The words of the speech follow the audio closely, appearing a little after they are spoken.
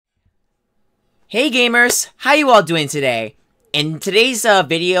Hey gamers, how you all doing today? In today's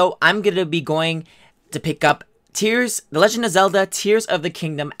video, I'm gonna be going to pick up The Legend of Zelda Tears of the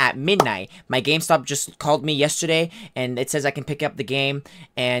Kingdom at midnight. My GameStop just called me yesterday, and it says I can pick up the game,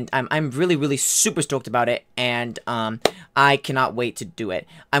 and I'm really super stoked about it, and I cannot wait to do it.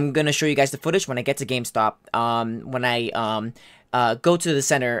 I'm gonna show you guys the footage when I get to GameStop, when I go to the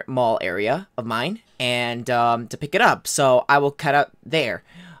center mall area of mine, and to pick it up. So I will cut out there.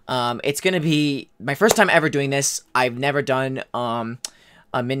 It's gonna be my first time ever doing this. I've never done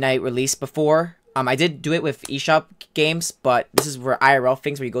a midnight release before. I did do it with eShop games, but this is where IRL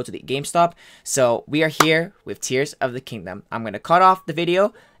things where you go to the GameStop. So we are here with Tears of the Kingdom. I'm gonna cut off the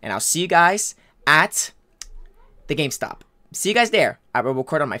video, and I'll see you guys at the GameStop. See you guys there. I will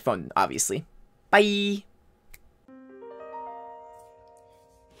record on my phone, obviously. Bye.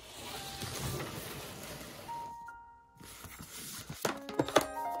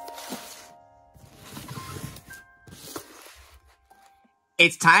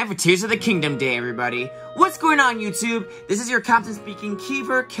 It's time for Tears of the Kingdom Day, everybody. What's going on, YouTube? This is your captain speaking,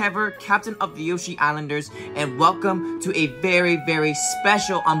 Kever, captain of the Yoshi Islanders, and welcome to a very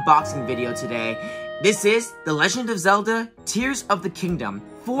special unboxing video today. This is The Legend of Zelda Tears of the Kingdom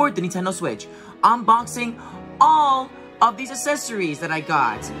for the Nintendo Switch. Unboxing all of these accessories that I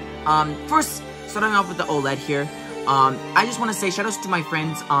got. First, starting off with the OLED here. I just want to say shoutouts to my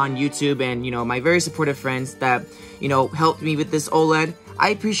friends on YouTube and, my very supportive friends that, helped me with this OLED. I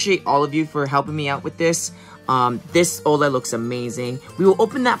appreciate all of you for helping me out with this. This OLED looks amazing. We will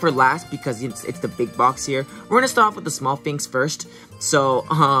open that for last because it's the big box here. We're going to start off with the small things first. So,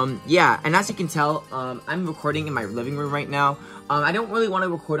 yeah, and as you can tell, I'm recording in my living room right now. I don't really want to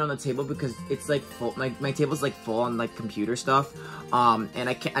record on the table because it's like full. My table's like full on like computer stuff. And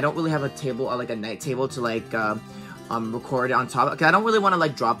I don't really have a table or like a night table to like record on top. Okay, I don't really want to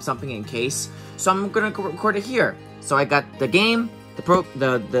like drop something in case, so I'm gonna record it here. So I got the game, the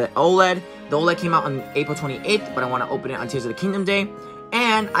OLED. The OLED came out on April 28th, but I want to open it on Tears of the Kingdom Day.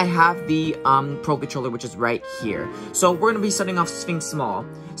 And I have the Pro Controller, which is right here. So we're gonna be starting off things small.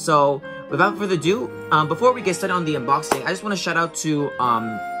 So without further ado, before we get started on the unboxing, I just want to shout out to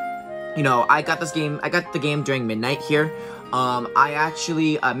I got the game during midnight here. I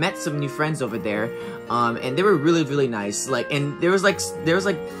actually met some new friends over there, and they were really nice. Like, and there was like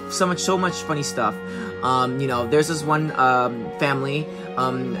so much funny stuff. There's this one family.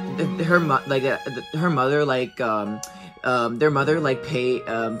 Their mother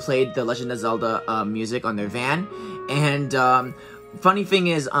played the Legend of Zelda music on their van, and funny thing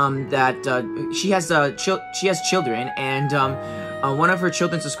is that she has children, and one of her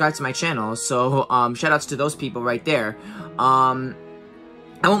children subscribed to my channel, so shout outs to those people right there.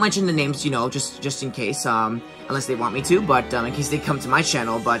 I won't mention the names, just in case, unless they want me to, but in case they come to my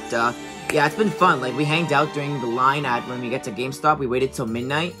channel. But yeah, it's been fun. Like, we hanged out during the line when we get to GameStop. We waited till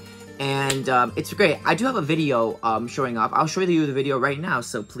midnight, and it's great. I do have a video showing off. I'll show you the video right now,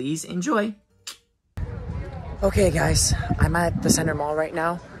 so please enjoy. Okay, guys, I'm at the Center Mall right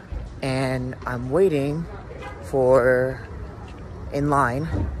now, and I'm waiting in line.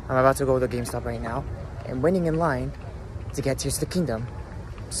 I'm about to go to GameStop right now, and waiting in line to get Tears of the Kingdom.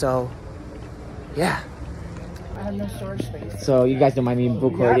 So, yeah. I have no storage space. So, you guys don't mind me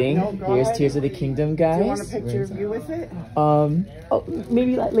recording? Yeah, no, Here's ahead. Tears of the Kingdom, guys. Do you want a picture of you with it? Oh,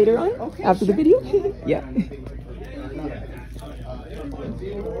 maybe like later on? Okay, after the video? Yeah.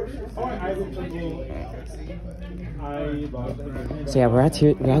 So yeah, we're at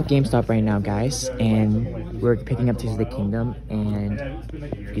GameStop right now, guys, and we're picking up Tears of the Kingdom, and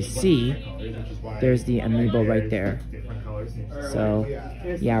you see there's the amiibo right there. So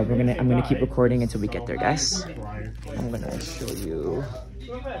yeah, I'm gonna keep recording until we get there, guys. I'm gonna show you.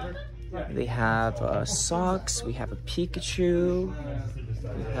 They have socks, we have a Pikachu,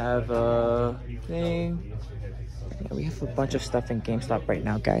 we have a thing. Yeah, we have a bunch of stuff in GameStop right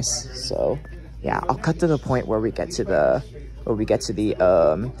now, guys. So yeah, I'll cut to the point where we get to the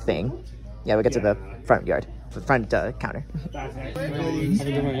thing. Yeah, we get to the front counter.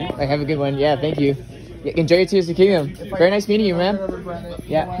 I have a good one. Yeah, thank you. Yeah, enjoy your Tears of the Kingdom. Very nice meeting you, man.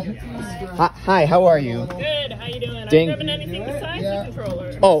 Yeah. Hi, how are you? Good, how you doing? Are you grabbing anything besides the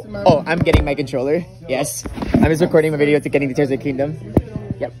controller? Oh, I'm getting my controller. Yes. I'm just recording my video to getting the Tears of the Kingdom.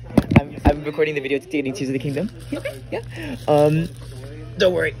 Yep. I'm recording the video to getting Tears of the Kingdom. Okay. Yeah.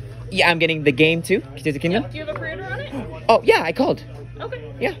 Don't worry. Yeah, I'm getting the game too. Tears of the Kingdom. Do you have a pre-order on it? Oh, yeah, I called.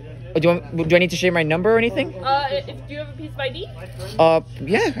 Okay. Yeah. Do I need to share my number or anything? Do you have a piece of ID?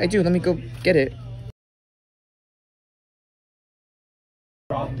 Yeah, I do. Let me go get it.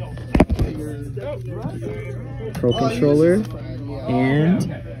 Pro controller and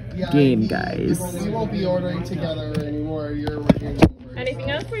game, guys. We won't be ordering together anymore. You're ordering. Anything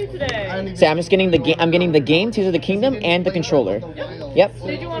else for you today? So I'm just getting the game. I'm getting the game, Tears of the Kingdom, and the controller. Yep.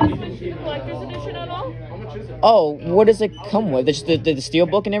 Did you want to switch to collector's edition at all? Oh, what does it come with? Just the steel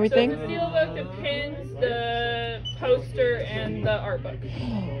book and everything? So the steelbook, the pins, the poster, and the art book.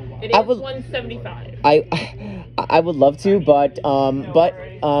 It is $175. I would love to, but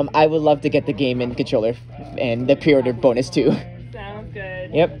I would love to get the game and controller and the pre-order bonus too. Sounds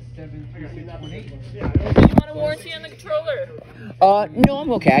good. Yep. Did you want a warranty on the controller? No,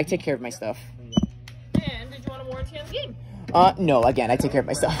 I'm okay. I take care of my stuff. And did you want a warranty on the game? No, again, I take care of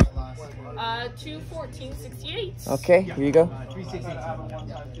my stuff. $214.68. Okay, here you go.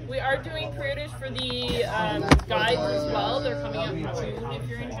 We are doing pre-orders for the guides as well. They're coming out in June if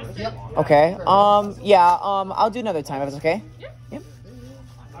you're interested. Okay. Yeah. I'll do another time if it's okay. Yeah. Yep.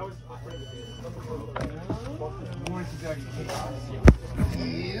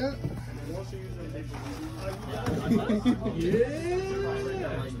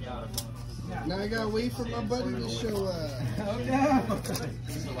 Now I gotta wait for my buddy to show up.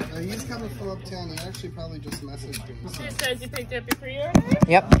 He's coming from uptown. He actually probably just messaged me. So. It says you picked up your pre-order?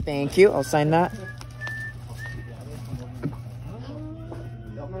 Yep, thank you. I'll sign that.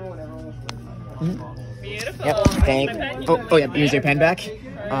 Beautiful. Yep, thank. Oh yeah, here's your pen back.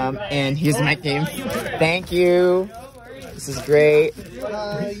 And here's my game. Thank you. This is great.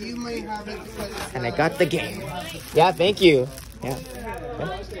 You may have it. And I got the game. Yeah, thank you. Yeah.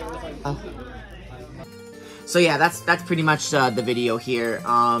 So yeah, that's pretty much the video here.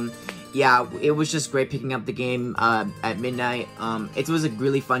 Yeah, it was just great picking up the game at midnight. It was a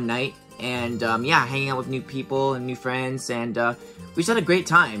really fun night, and yeah, hanging out with new people and new friends, and we just had a great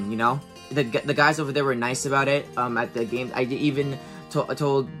time. You know, the guys over there were nice about it. At the game, I even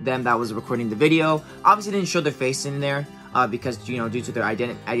told them that I was recording the video. Obviously, didn't show their face in there because you know, due to their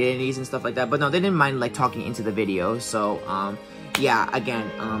identities and stuff like that. But no, they didn't mind like talking into the video. So yeah, again,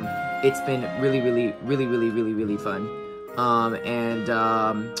 it's been really fun.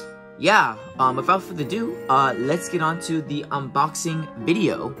 Yeah, without further ado, let's get on to the unboxing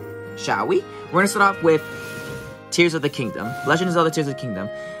video, shall we? We're gonna start off with Tears of the Kingdom, Legend of Zelda Tears of the Kingdom.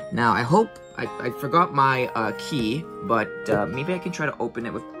 Now, I hope, I forgot my key, but maybe I can try to open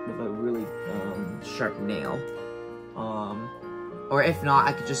it with a really sharp nail. Or if not,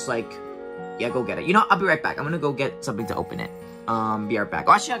 I could just like, yeah, go get it. You know, I'll be right back. I'm gonna go get something to open it. Be right back.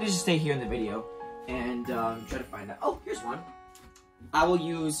 Oh, actually, I can just stay here in the video and try to find out. Oh, here's one. I will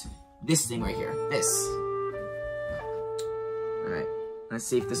use this thing right here. This. Alright. Let's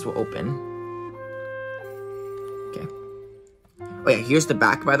see if this will open. Okay. Oh yeah, here's the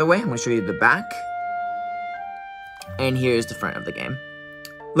back, by the way. I'm going to show you the back. And here's the front of the game.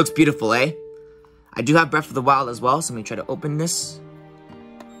 Looks beautiful, eh? I do have Breath of the Wild as well, so let me try to open this.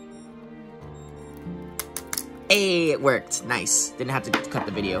 Hey, it worked. Nice. Didn't have to cut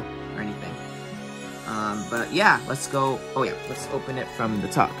the video or anything. But yeah, let's go. Oh yeah, let's open it from the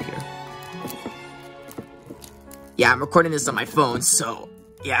top here. Yeah, I'm recording this on my phone, so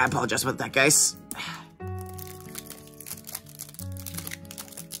yeah, I apologize about that, guys.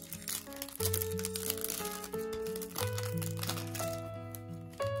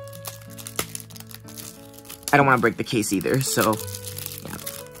 I don't want to break the case either, so yeah.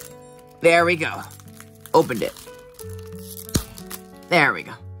 There we go. Opened it. There we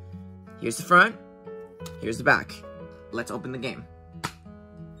go. Here's the front. Here's the back. Let's open the game.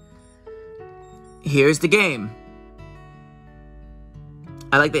 Here's the game.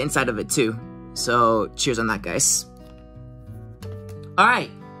 I like the inside of it too. So, cheers on that, guys.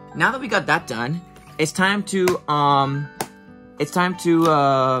 Alright. Now that we got that done, it's time to unbox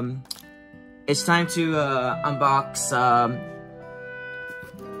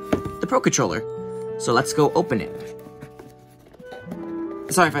the Pro Controller. So let's go open it.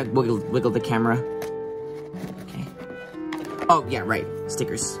 Sorry if I wiggle the camera. Okay. Oh, yeah, right.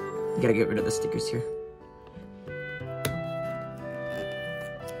 Stickers. You gotta get rid of the stickers here.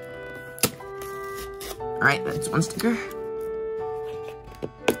 Alright, that's one sticker.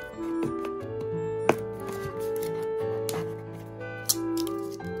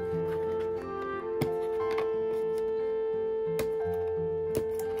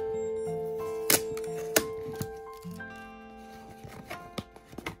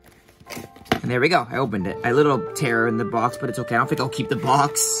 And there we go, I opened it. A little tear in the box, but it's okay. I don't think I'll keep the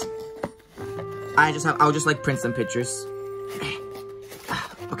box. I'll just like print some pictures.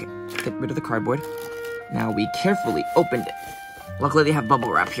 Okay, get rid of the cardboard. Now we carefully opened it. Luckily they have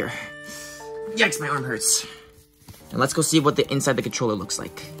bubble wrap here. Yikes, my arm hurts. And let's go see what the inside of the controller looks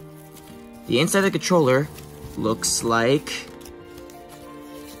like. The inside of the controller looks like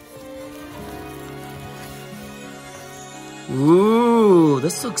Ooh,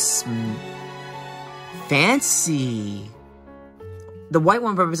 this looks fancy. The white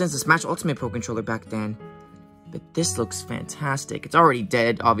one represents the Smash Ultimate Pro Controller back then. But this looks fantastic. It's already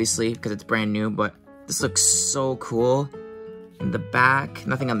dead, obviously, because it's brand new, but this looks so cool. In the back,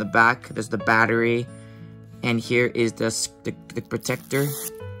 nothing on the back. There's the battery. And here is the protector.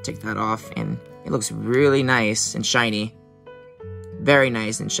 Take that off, and it looks really nice and shiny. Very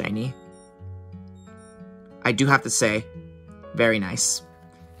nice and shiny. I do have to say, very nice.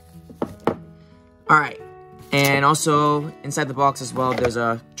 Alright. And also, inside the box as well, there's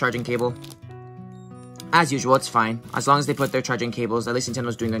a charging cable. As usual, it's fine. As long as they put their charging cables, at least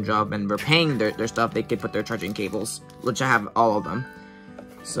Nintendo's doing their job and we're paying their stuff, they could put their charging cables, which I have all of them.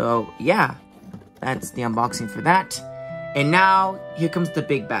 So, yeah. That's the unboxing for that. And now, here comes the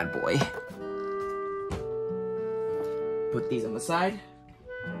big bad boy. Put these on the side.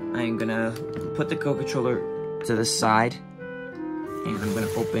 I'm gonna put the Go controller to the side. And I'm gonna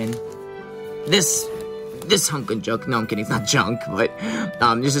open this hunk of junk. No, I'm kidding, it's not junk, but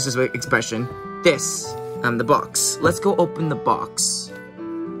this is an expression. This, the box. Let's go open the box.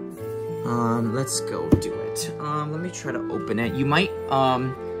 Let's go do it. Let me try to open it. You might,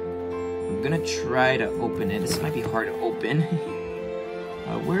 I'm gonna try to open it. This might be hard to open.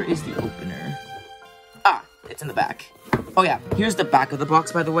 Where is the opener? Ah, it's in the back. Oh yeah, here's the back of the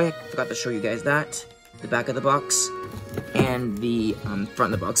box, by the way. I forgot to show you guys that. The back of the box. And the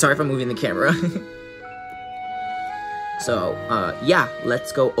front of the box. Sorry if I'm moving the camera. So, yeah,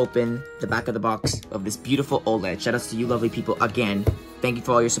 let's go open the back of the box of this beautiful OLED. Shoutouts to you lovely people again. Thank you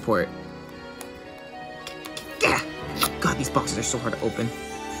for all your support. God, these boxes are so hard to open.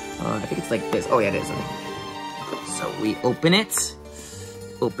 I think it's like this. Oh, yeah, it is. So, we open it.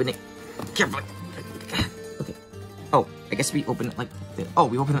 Open it carefully. Okay. Oh, I guess we open it like this. Oh,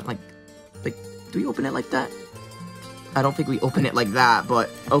 we open it like, do we open it like that? I don't think we open it like that, but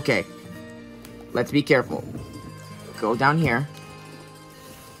okay. Let's be careful. Go down here.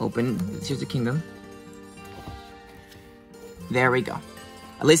 Open. Here's the kingdom. There we go.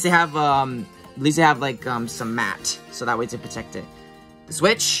 At least they have like some mat, so that way to protect it. The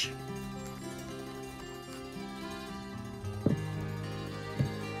Switch.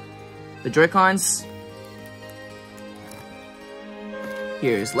 The Joy-Cons.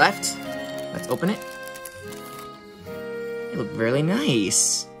 Here's left. Let's open it. They look really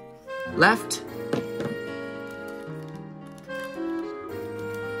nice. Left.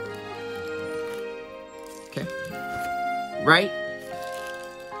 Okay. Right.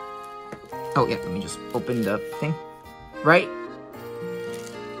 Oh yeah, let me just open the thing. Right.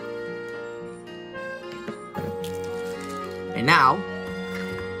 And now,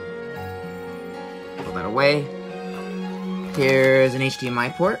 pull that away. Here's an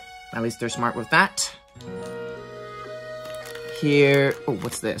HDMI port. At least they're smart with that. Here, oh,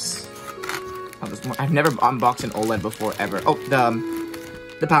 what's this? Oh, there's more. I've never unboxed an OLED before, ever. Oh,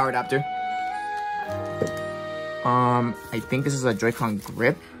 the power adapter. I think this is a Joy-Con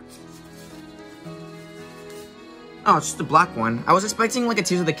grip. Oh, it's just a black one. I was expecting like a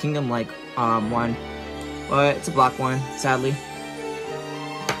Tears of the Kingdom like one, but it's a black one, sadly.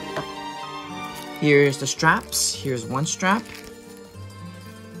 Here's the straps. Here's one strap.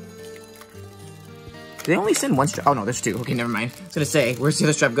 Did they only send one strap? Oh no, there's two. Okay, never mind. I was gonna say, where's the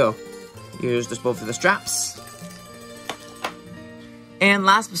other strap go? Here's just both of the straps. And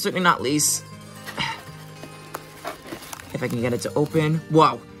last but certainly not least, if I can get it to open.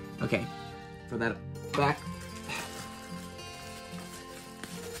 Wow. Okay. Throw that back.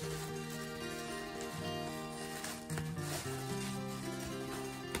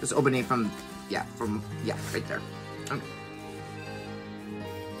 Just open it from, yeah, right there. Okay.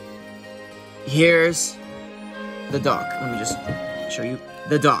 Here's the dock. Let me just show you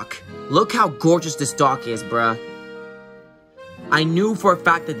the dock. Look how gorgeous this dock is, bruh. I knew for a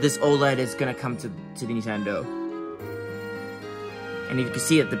fact that this OLED is gonna come to the Nintendo. And if you can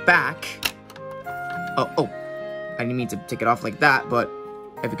see at the back, oh, I didn't mean to take it off like that, but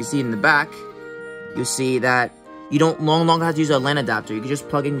if you can see in the back, you'll see that you don't no longer have to use a LAN adapter. You can just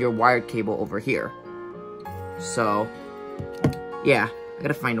plug in your wired cable over here. So, yeah, I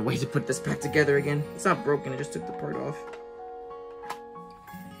gotta find a way to put this back together again. It's not broken, I just took the part off.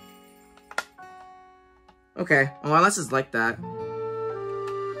 Okay, well, unless it's like that.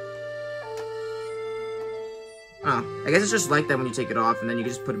 Oh, I guess it's just like that when you take it off, and then you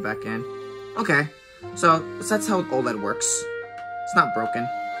can just put it back in. Okay, so that's how OLED works. It's not broken.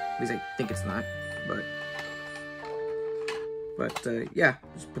 At least I think it's not, but yeah,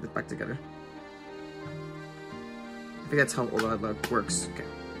 just put it back together. I think that's how OLED works. Okay,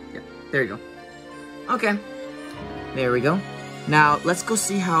 yeah, there you go. Okay, There we go. Now let's go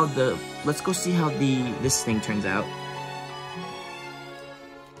see how this thing turns out.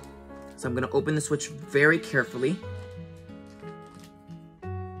 So I'm gonna open the Switch very carefully.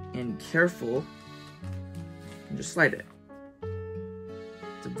 And careful. And just slide it.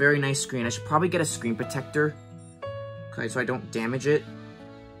 It's a very nice screen. I should probably get a screen protector. Okay, so I don't damage it.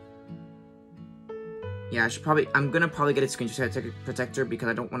 Yeah, I'm gonna probably get a screen protector because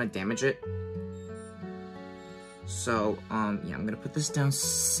I don't want to damage it. So, yeah, I'm gonna put this down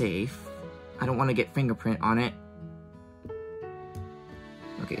safe. I don't want to get fingerprint on it.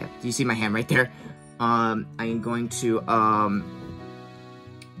 Okay, yeah, do you see my hand right there? I am going to,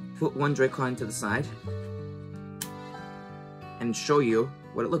 put one Joy-Con to the side and show you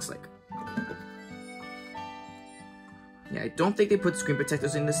what it looks like. Yeah, I don't think they put screen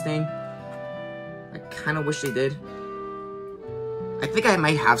protectors in this thing. I kind of wish they did. I think I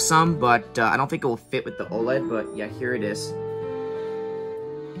might have some, but I don't think it will fit with the OLED, but yeah, here it is.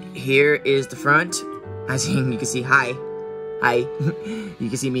 Here is the front. As you can see, hi. You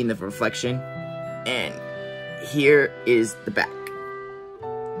can see me in the reflection. And here is the back.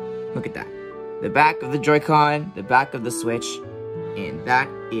 Look at that. The back of the Joy-Con, the back of the Switch, and that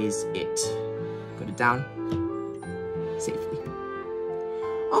is it. Put it down safely.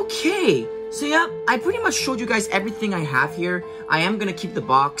 Okay, so yeah, I pretty much showed you guys everything I have here. I am gonna keep the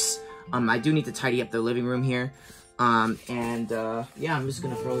box. I do need to tidy up the living room here. Yeah, I'm just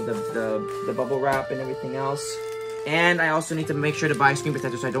gonna throw the bubble wrap and everything else. And I also need to make sure to buy a screen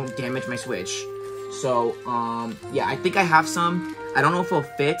protector so I don't damage my Switch. So, yeah, I think I have some. I don't know if it'll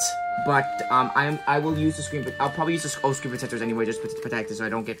fit, but I will use the screen. I'll probably use the screen protectors anyway, just to protect it so I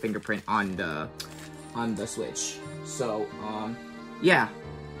don't get fingerprint on the Switch. So, yeah.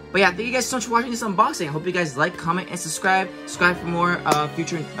 But yeah, thank you guys so much for watching this unboxing. I hope you guys like, comment, and subscribe. Subscribe for more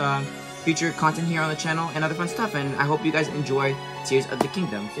future content here on the channel and other fun stuff. And I hope you guys enjoy Tears of the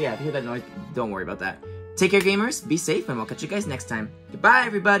Kingdom. So yeah, if you hear that noise, don't worry about that. Take care, gamers. Be safe, and we'll catch you guys next time. Goodbye,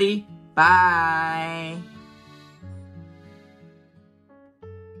 everybody. Bye.